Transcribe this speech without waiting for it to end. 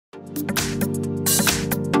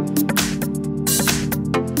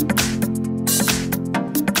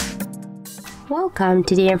Welcome,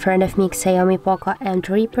 today in front of me XIAOMI Poco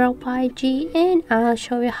M3 Pro 5G, and I'll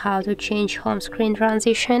show you how to change home screen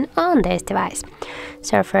transition on this device.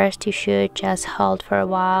 So first you should just hold for a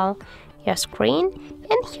while your screen,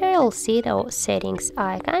 and here you'll see the settings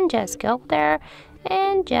icon. Just go there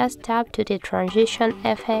and just tap to the transition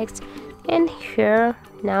effects, and here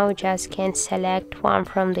now just can select one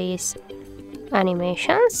from these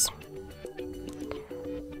animations.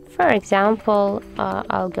 For example,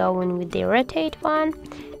 I'll go in with the rotate one,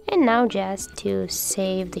 and now just to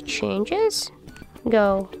save the changes,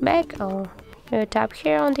 go back or tap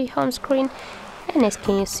here on the home screen, and as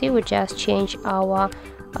can you see, we just changed our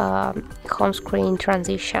home screen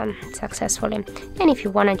transition successfully. And if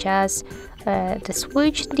you want to just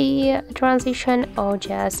switch the transition or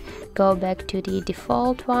just go back to the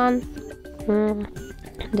default one,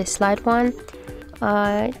 the slide one,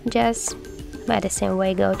 just by the same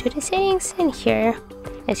way go to the settings, and here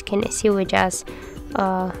as you can see we just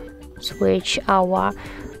switch our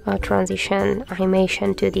transition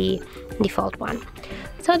animation to the default one.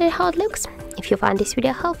 So that's how it looks. If you found this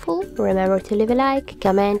video helpful, remember to leave a like,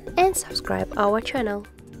 comment and subscribe our channel.